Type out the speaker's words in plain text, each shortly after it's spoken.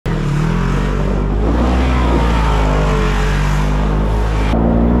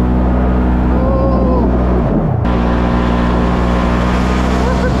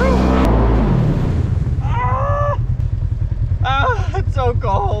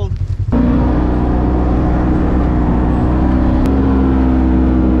cold.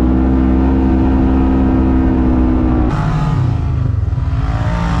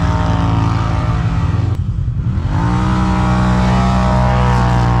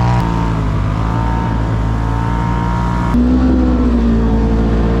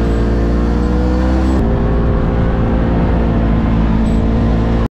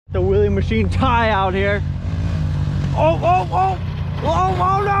 Machine tie out here. Oh, oh, oh, oh,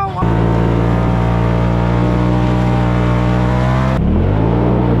 oh, no.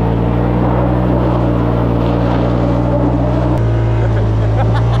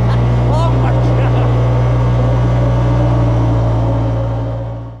 Oh my God.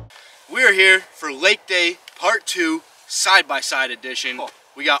 We're here for Lake Day Part 2 side-by-side edition.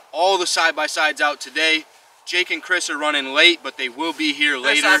 We got all the side-by-sides out today. Jake and Chris are running late, but they will be here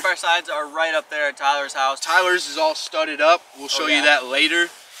later. Their side-by-sides are right up there at Tyler's house. Tyler's is all studded up. We'll show you that later.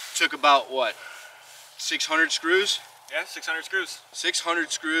 Took about, what, 600 screws? Yeah, 600 screws.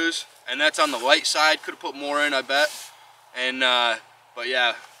 600 screws, and that's on the light side. Could have put more in, I bet. And, but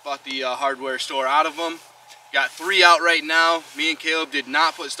yeah, bought the hardware store out of them. Got 3 out right now. Me and Caleb did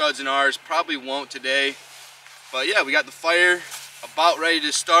not put studs in ours. Probably won't today. But yeah, we got the fire about ready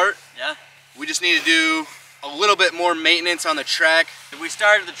to start. Yeah. We just need to do a little bit more maintenance on the track. We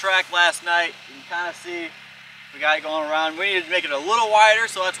started the track last night. You can kind of see we got it going around. We need to make it a little wider,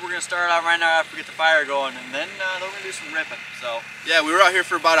 so that's what we're gonna start out right now after we get the fire going, and then we're gonna do some ripping. So yeah, we were out here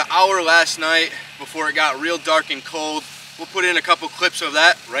for about an hour last night before it got real dark and cold. We'll put in a couple clips of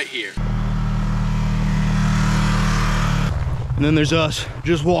that right here. And then there's us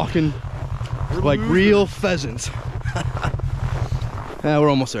just walking like real pheasants. Yeah,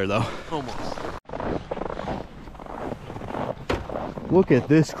 we're almost there though. Almost. Look at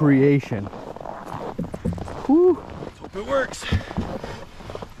this creation. Whew. Let's hope it works.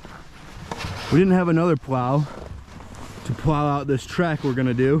 We didn't have another plow to plow out this track we're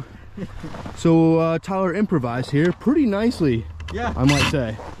gonna do. So Tyler improvised here pretty nicely. Yeah, I might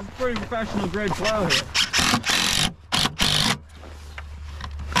say. It's a pretty professional grade plow here.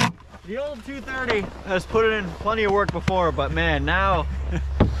 The old 230 has put in plenty of work before, but man, now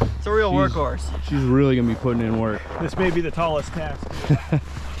it's a real workhorse. She's really gonna be putting in work. This may be the tallest task.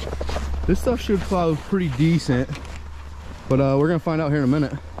 This stuff should plow pretty decent, but we're gonna find out here in a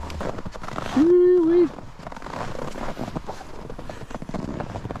minute.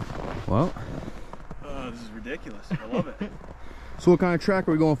 Well, this is ridiculous. I love it. So what kind of track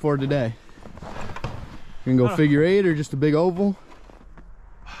are we going for today? You gonna go figure 8 or just a big oval?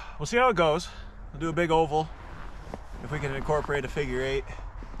 We'll see how it goes. We'll do a big oval. If we can incorporate a figure 8,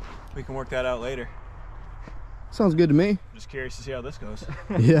 we can work that out later. Sounds good to me. I'm just curious to see how this goes.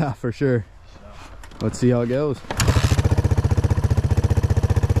 Yeah, for sure. So. Let's see how it goes.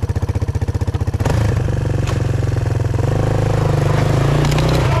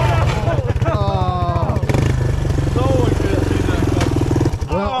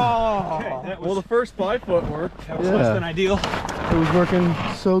 Well, the first 5 foot worked. That was less than ideal. It was working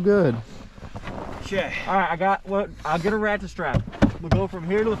so good. Okay. All right, I'll get a ratchet strap. We'll go from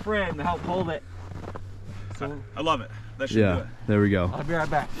here to the frame to help hold it. So I love it. That should do it. There we go. I'll be right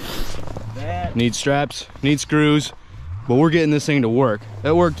back. Need straps, need screws, but we're getting this thing to work.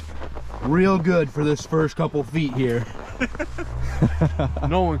 That worked real good for this first couple feet here.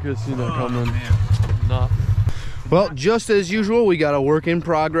 No one could see that coming. Man. No. Well, just as usual, we got a work in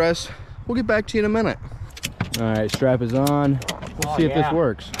progress. We'll get back to you in a minute. All right, strap is on. Let's see if this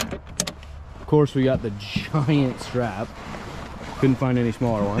works. Of course, we got the giant strap. Couldn't find any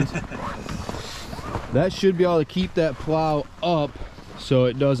smaller ones. That should be able to keep that plow up so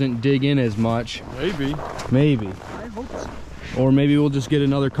it doesn't dig in as much. Maybe. Maybe. I hope so. Or maybe we'll just get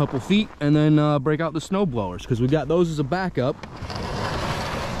another couple feet and then break out the snow blowers, because we've got those as a backup.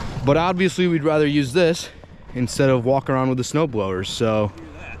 But obviously we'd rather use this instead of walk around with the snow blowers. So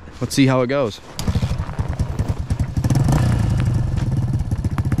let's see how it goes.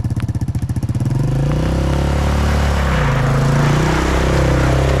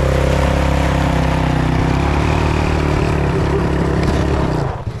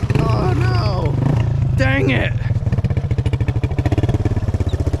 Oh no! Dang it!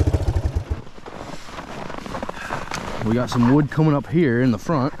 We got some wood coming up here in the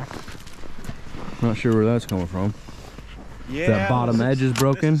front. Not sure where that's coming from. Yeah, that bottom edge is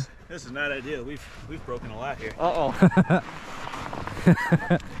broken. This is not ideal. We've broken a lot here. Uh-oh.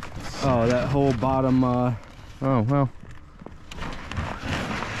 Oh, that whole bottom, oh, well.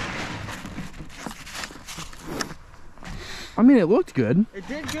 I mean, it looked good. It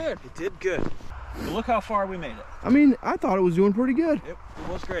did good. It did good. But look how far we made it. I mean, I thought it was doing pretty good. It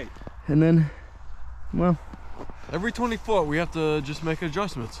was great. And then, well. Every 20 foot, we have to just make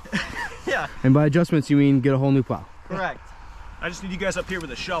adjustments. Yeah. And by adjustments, you mean get a whole new plow. Correct. I just need you guys up here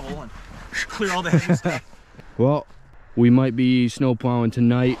with a shovel and clear all the heavy stuff. Well, we might be snow plowing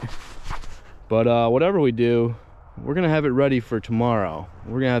tonight, but whatever we do, we're gonna have it ready for tomorrow.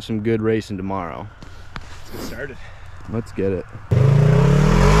 We're gonna have some good racing tomorrow. Let's get started. Let's get it.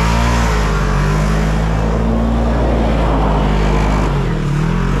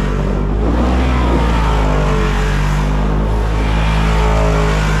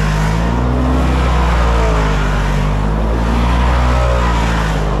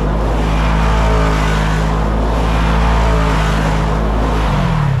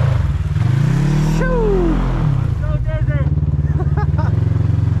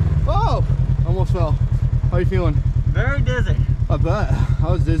 Fell. How are you feeling? Very dizzy. I bet. I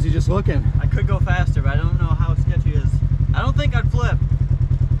was dizzy just looking. I could go faster, but I don't know how sketchy it is. I don't think I'd flip.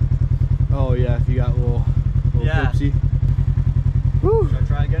 Oh yeah, if you got a little yeah. flipsy. Woo. Should I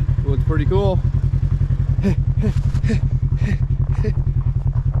try again? It looks pretty cool.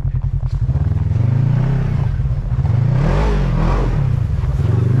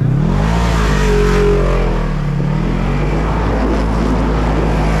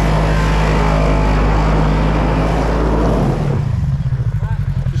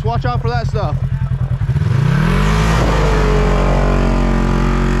 Watch out for that stuff.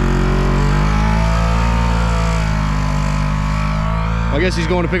 I guess he's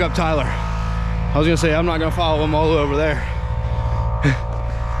going to pick up Tyler. I was gonna say I'm not gonna follow him all the way over there.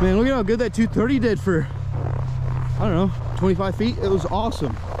 Man, look at how good that 230 did for, I don't know, 25 feet. It was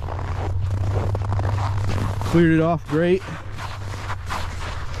awesome. Cleared it off great.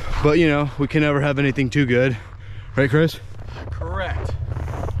 But you know, we can never have anything too good. Right, Chris? Correct.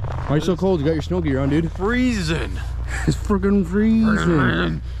 Why are you so cold? You got your snow gear on, dude. Freezing. It's freaking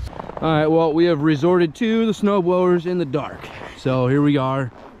freezing. All right, well, we have resorted to the snow blowers in the dark. So here we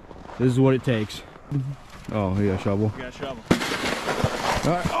are. This is what it takes. Oh, you got a shovel. You got a shovel.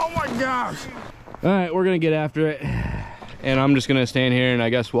 All right. Oh my gosh. All right, we're gonna get after it. And I'm just gonna stand here and I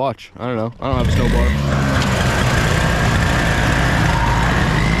guess watch. I don't know. I don't have a snowblower.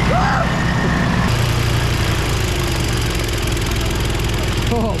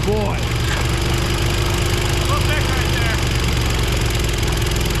 Oh boy. Look back right there.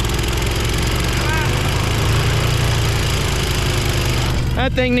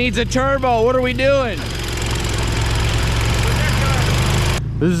 That thing needs a turbo. What are we doing?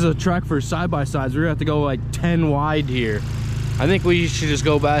 This is a track for side-by-sides. We're gonna have to go like 10 wide here. I think we should just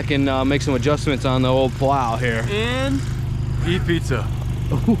go back and make some adjustments on the old plow here. And eat pizza.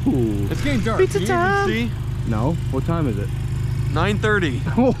 Ooh. It's getting dark. Pizza Can you even time. see? No, what time is it? 9:30.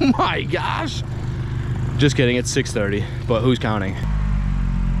 Oh my gosh. Just kidding, it's 6:30, but who's counting?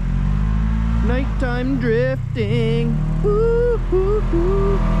 Nighttime drifting. Woo, woo,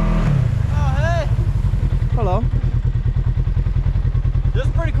 woo. Oh, hey. Hello. This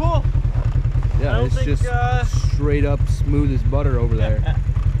is pretty cool. Yeah, it's just straight up smooth as butter over there.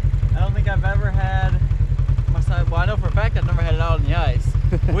 I don't think I've ever had my side. Well, I know for a fact I've never had it out on the ice.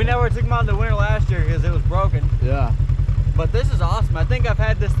 We never took them out in the winter last year because it was broken. Yeah. But this is awesome. I think I've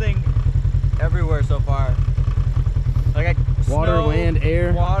had this thing everywhere so far. Like water, snow, land,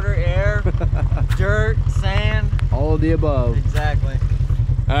 air. Water, air, dirt, sand. All of the above. Exactly.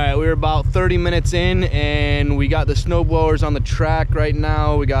 All right, we're about 30 minutes in and we got the snow blowers on the track right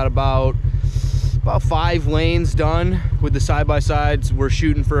now. We got about 5 lanes done with the side-by-sides. We're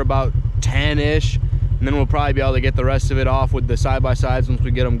shooting for about 10-ish. And then we'll probably be able to get the rest of it off with the side-by-sides once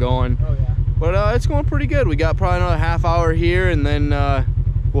we get them going. Oh yeah. But it's going pretty good. We got probably another half hour here and then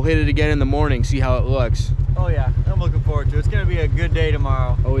we'll hit it again in the morning, see how it looks. Oh yeah, I'm looking forward to it. It's gonna be a good day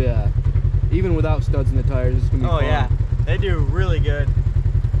tomorrow. Oh yeah. Even without studs in the tires, it's gonna be fun. Oh yeah, they do really good.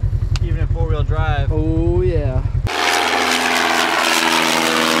 Even in 4-wheel drive. Oh yeah.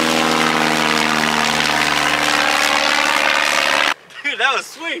 Dude, that was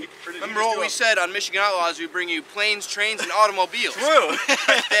sweet. Remember what we said on Michigan Outlaws, we bring you planes, trains, and automobiles. True.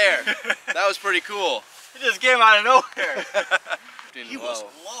 Right there. That was pretty cool. It just came out of nowhere. He was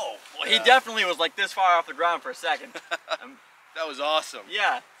low. Well, he definitely was like this far off the ground for a second. That was awesome.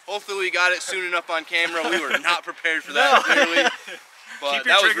 Yeah. Hopefully we got it soon enough on camera. We were not prepared for that, clearly. But Keep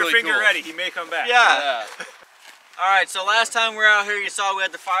your that was trigger really finger cool. ready. He may come back. Yeah. All right, so last time we were out here, you saw we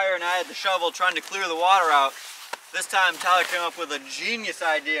had the fire and I had the shovel trying to clear the water out. This time Tyler came up with a genius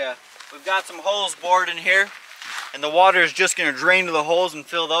idea. We've got some holes bored in here, and the water is just gonna drain to the holes and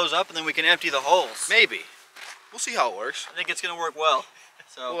fill those up, and then we can empty the holes. Maybe. We'll see how it works. I think it's gonna work well.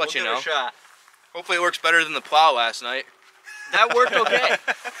 So We'll let you give it know. a shot. Hopefully it works better than the plow last night. That worked okay.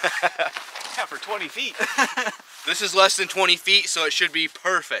 Yeah, for 20 feet. This is less than 20 feet, so it should be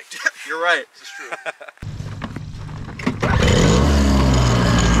perfect. You're right. This is true.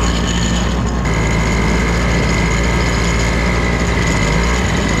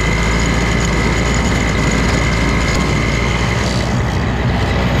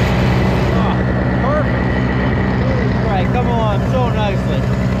 Come along so nicely.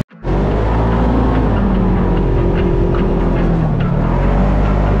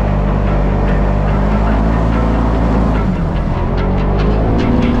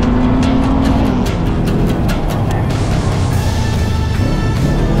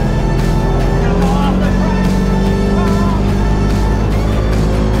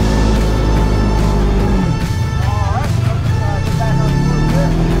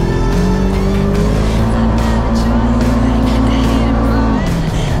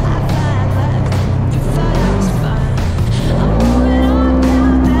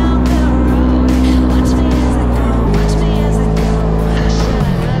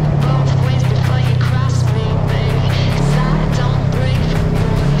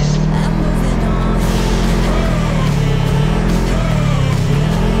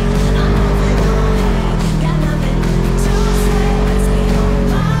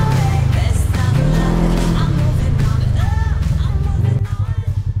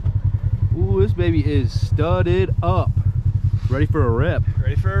 Baby is studded up, ready for a rip.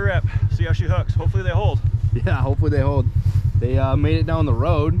 Ready for a rip. See how she hooks. Hopefully they hold. Yeah, hopefully they hold. They made it down the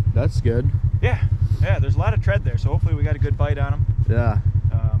road. That's good. Yeah, there's a lot of tread there, so hopefully we got a good bite on them. Yeah.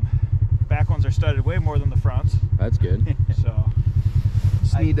 Back ones are studded way more than the fronts. That's good. So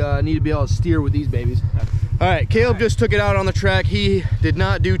just need to be able to steer with these babies. All right, Caleb just took it out on the track. He did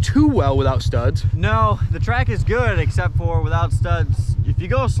not do too well without studs. No, the track is good except for without studs. If you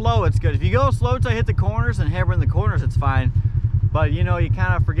go slow, it's good. If you go slow till you hit the corners and hammer in the corners, it's fine. But you know, you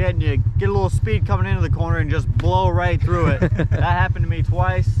kind of forget and you get a little speed coming into the corner and just blow right through it. That happened to me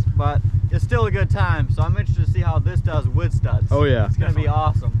twice, but it's still a good time. So I'm interested to see how this does with studs. Oh yeah. It's gonna be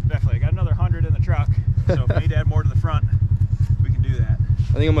awesome. definitely. Got another 100 in the truck. So if we need to add more to the front, we can do that.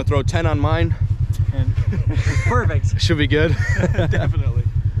 I think I'm gonna throw 10 on mine. And perfect. Should be good. Definitely.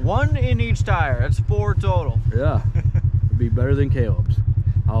 1 in each tire. That's 4 total. Yeah. It'd be better than Caleb's.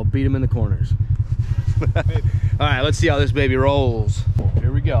 I'll beat him in the corners. Maybe. All right, let's see how this baby rolls.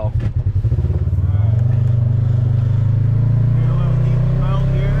 Here we go.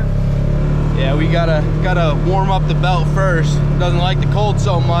 Yeah, we gotta warm up the belt first. Doesn't like the cold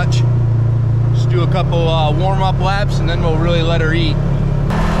so much. Just do a couple warm-up laps and then we'll really let her eat.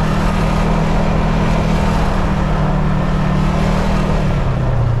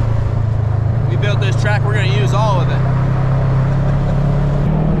 We built this track, we're gonna use all of it.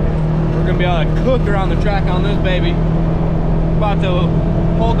 We're gonna be able to cook around the track on this baby. About to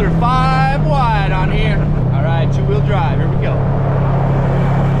hold her 5 wide on here. All right, 2-wheel drive, here we go.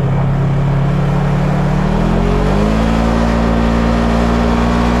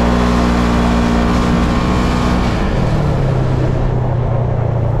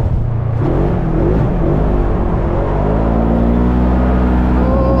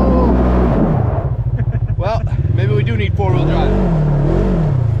 Need 4-wheel drive.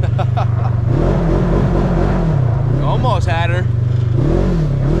 Almost had her.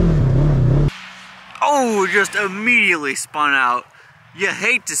 Oh, just immediately spun out. You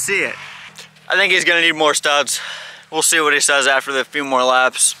hate to see it. I think he's gonna need more studs. We'll see what he says after the few more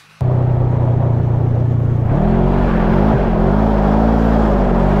laps.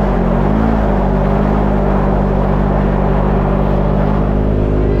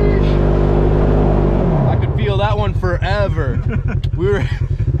 Forever.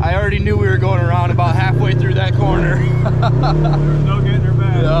 I already knew we were going around about halfway through that corner. There's no getting her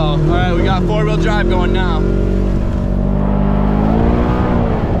back. No. All right, we got 4-wheel drive going now.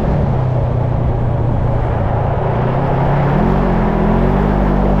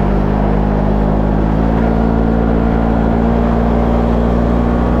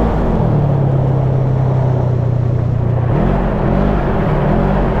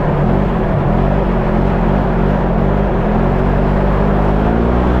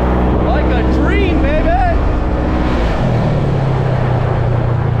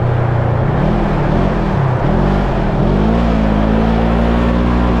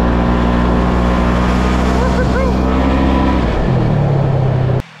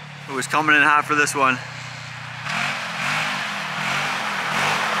 Coming in hot for this one.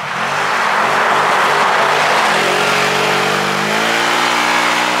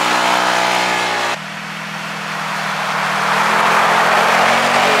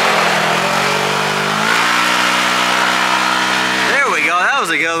 was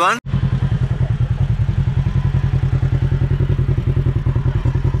a good one.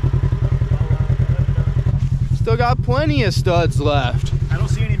 Still got plenty of studs left. I don't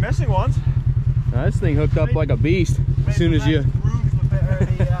see any missing ones. Now, this thing hooked up like a beast. As soon as you.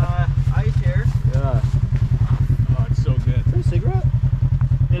 Ice here. Yeah. Oh, it's so good. Is that a cigarette?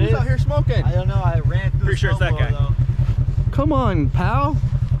 Who's out here smoking? I don't know. I ran through. Pretty sure it's that guy. Though. Come on, pal.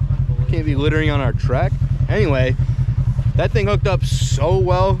 Can't be littering on our trek. Anyway, that thing hooked up so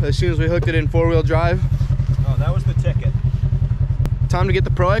well as soon as we hooked it in 4-wheel drive. Oh, that was the ticket. Time to get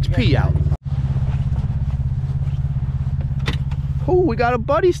the Pro XP out. Oh, we got a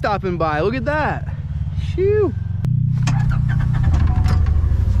buddy stopping by. Look at that. Shoo.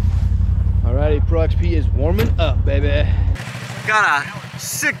 Alrighty, Pro XP is warming up, baby. Got a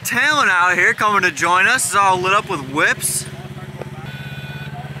sick talent out here coming to join us. It's all lit up with whips.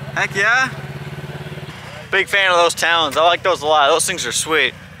 Heck yeah. Big fan of those talons. I like those a lot. Those things are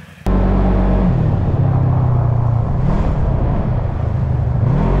sweet.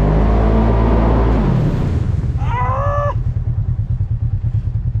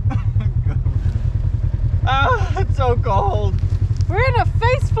 Ah, it's so cold. We're in a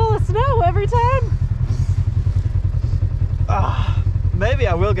face full of snow every time. Maybe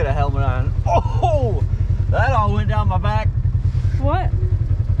I will get a helmet on. Oh, that all went down my back. What?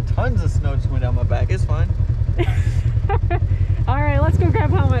 Tons of snow just went down my back. It's fine. All right, let's go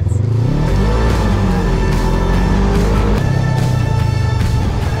grab helmets.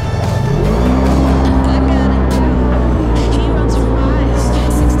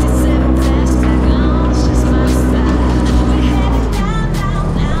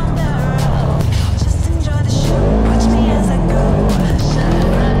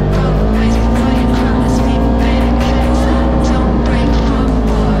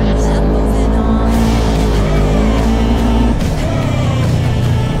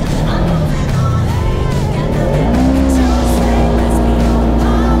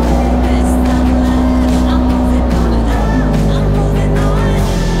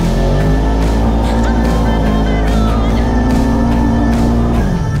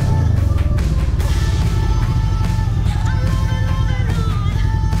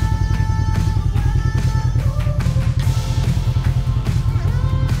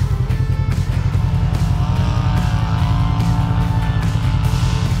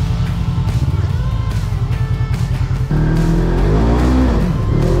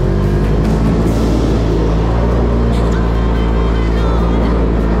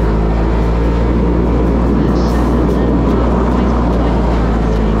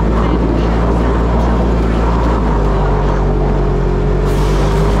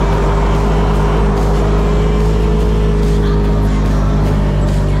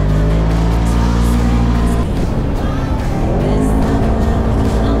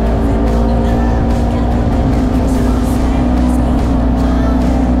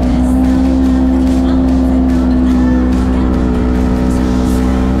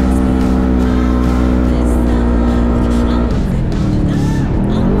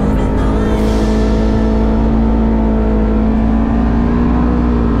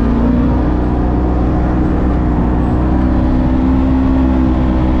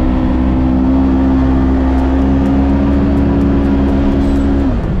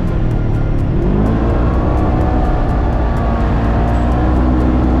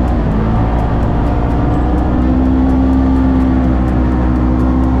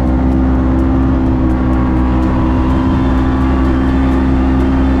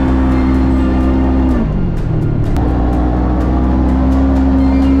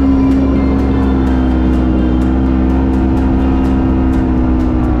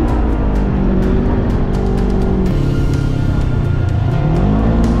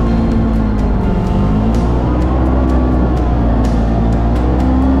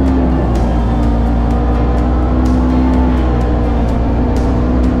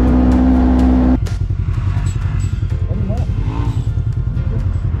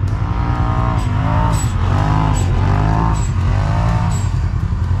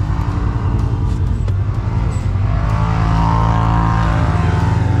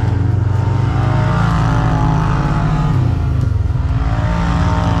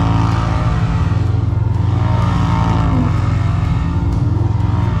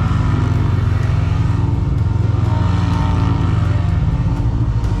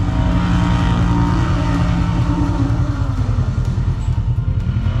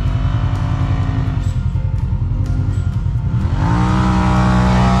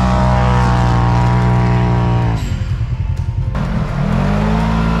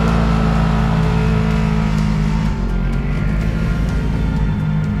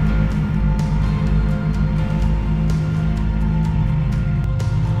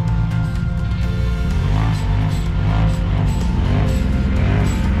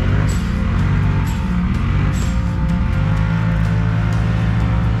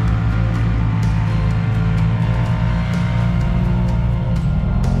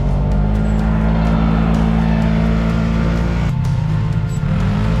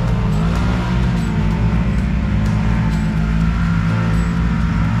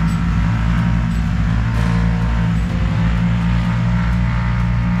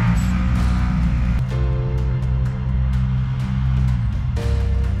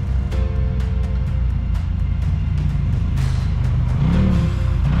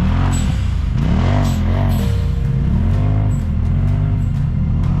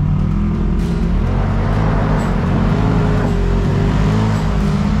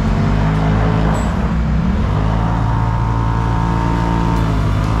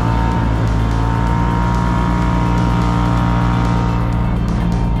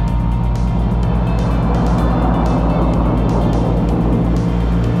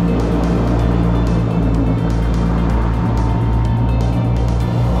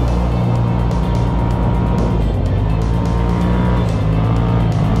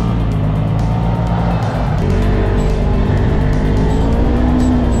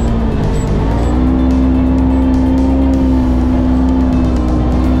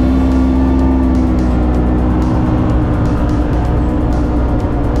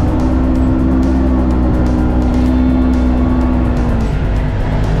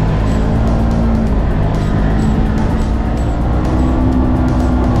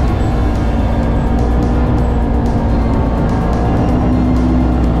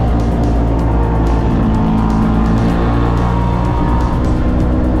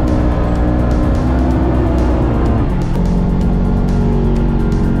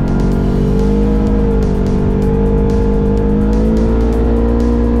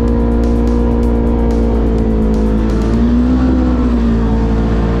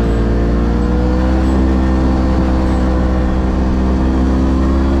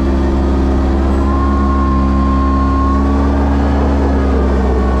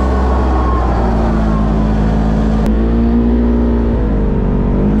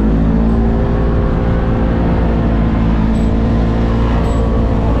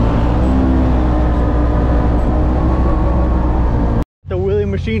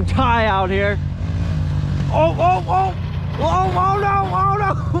 machine tie out here. Oh, oh, oh! Oh, oh no, oh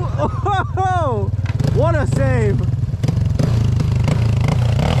no! Oh, what a save!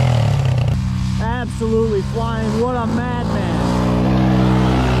 Absolutely flying, what a madman!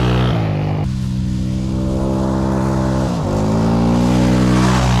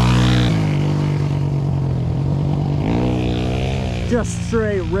 Just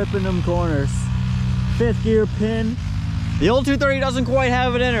straight ripping them corners. 5th gear pin. The old 230 doesn't quite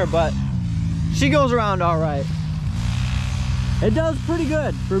have it in her, but she goes around all right. It does pretty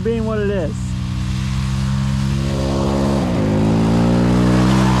good for being what it is.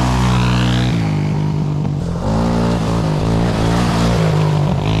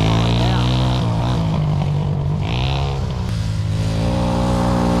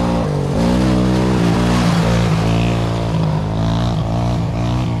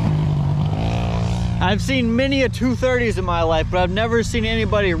 I've seen many a 230s in my life, but I've never seen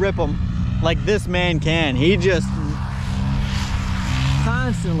anybody rip them like this man can. He just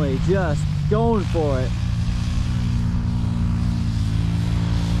constantly just going for it.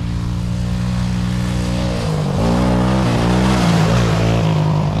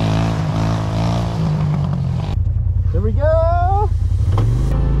 Here we go.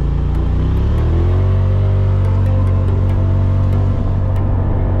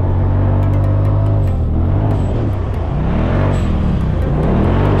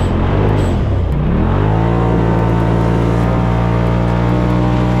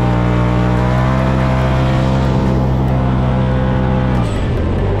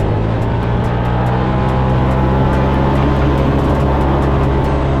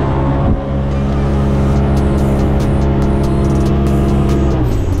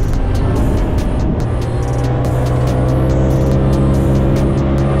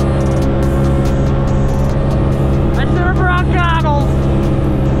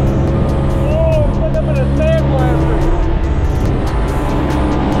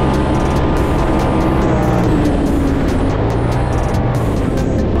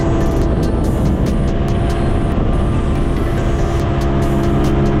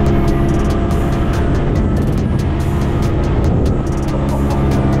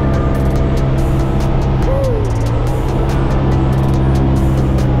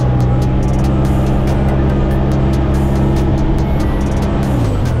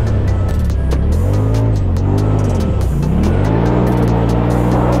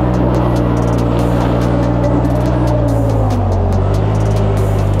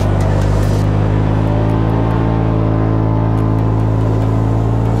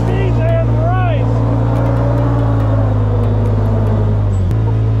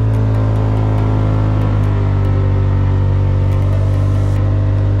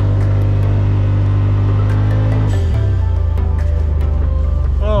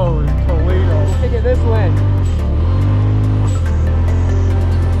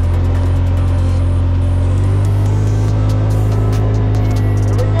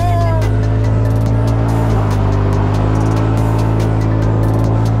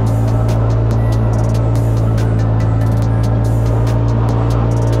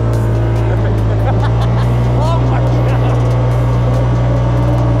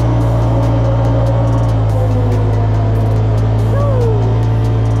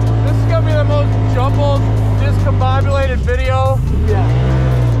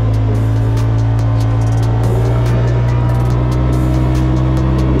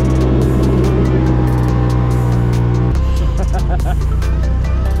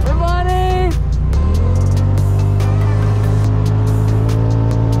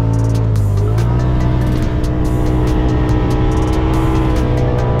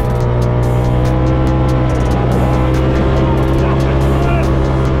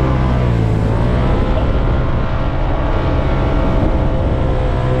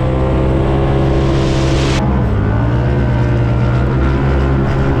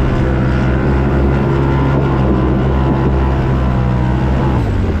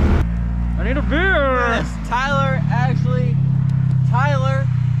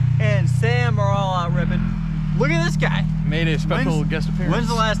 Made a special guest appearance. When's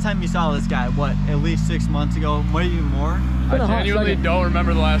the last time you saw this guy? What, at least 6 months ago? Maybe more? I genuinely don't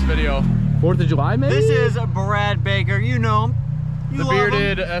remember the last video. 4th of July, maybe? This is Brad Baker. You know him. The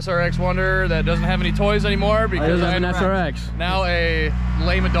bearded SRX wonder that doesn't have any toys anymore because I'm an SRX. Now a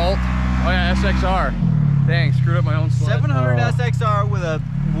lame adult. Oh yeah, SXR. Dang, screwed up my own sled. 700 SXR with a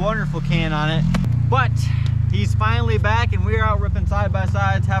wonderful can on it. But he's finally back and we're out ripping side by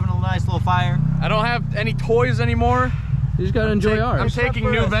sides, having a nice little fire. I don't have any toys anymore. You just gotta enjoy ours. I'm taking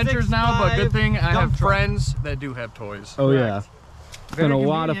new ventures now, but good thing I have friends that do have toys. Oh yeah. It's been a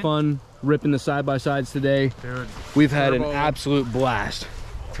lot of fun ripping the side-by-sides today. Dude, We've had an turbo- absolute blast.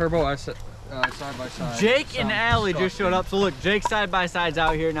 Turbo side by side. Jake and Allie just showed up. So look, Jake's side-by-side's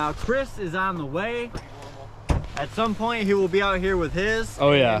out here now. Chris is on the way. At some point, he will be out here with his.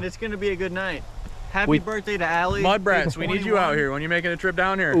 Oh, yeah. And it's going to be a good night. Happy birthday to Allie. Mud brats, we need you out here when you're making a trip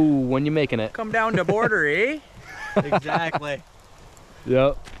down here. Ooh, when you making it? Come down to border, eh? Exactly.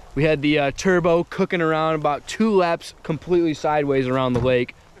 Yep. We had the turbo cooking around about 2 laps completely sideways around the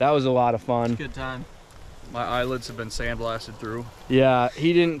lake. That was a lot of fun. Good time. My eyelids have been sandblasted through. Yeah,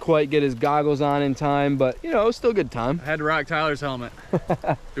 he didn't quite get his goggles on in time, but you know, it was still a good time. I had to rock Tyler's helmet. Do it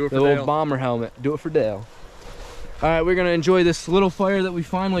The for little Dale. bomber helmet. Do it for Dale. All right, we're gonna enjoy this little fire that we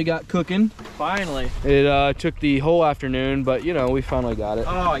finally got cooking. Finally. It took the whole afternoon, but you know, we finally got it.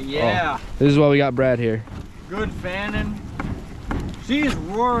 Oh, yeah. Oh, this is why we got Brad here. Good fanning. She's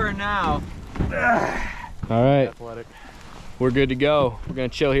roaring now. All right, Athletic. we're good to go. We're gonna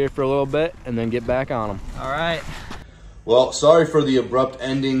chill here for a little bit and then get back on them. All right. Well, sorry for the abrupt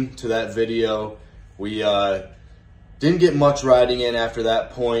ending to that video. We didn't get much riding in after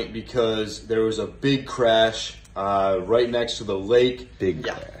that point because there was a big crash right next to the lake. Big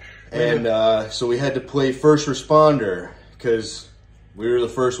crash. And so we had to play first responder because we were the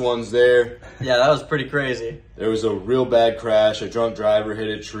first ones there. Yeah, that was pretty crazy. There was a real bad crash. A drunk driver hit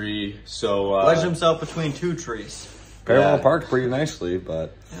a tree. So Wedged himself between 2 trees. Parallel Yeah. parked pretty nicely,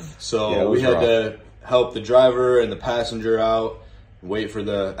 but So Yeah, it we was had rough. to help the driver and the passenger out, wait for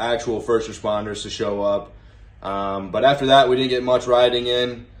the actual first responders to show up. But after that, we didn't get much riding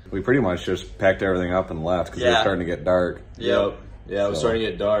in. we pretty much just packed everything up and left because it was Yeah. starting to get dark. Yep. Yeah, it was So- starting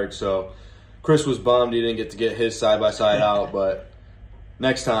to get dark. So Chris was bummed he didn't get to get his side-by-side out, but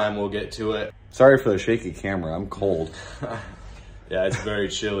next time we'll get to it. Sorry for the shaky camera. I'm cold. Yeah, it's very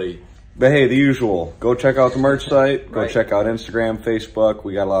chilly. But hey, the usual. Go check out the merch site. Go Right. check out Instagram, Facebook.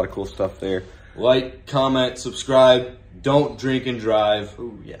 We got a lot of cool stuff there. Like, comment, subscribe. Don't drink and drive.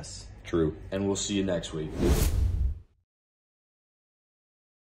 Ooh, yes. True. And we'll see you next week.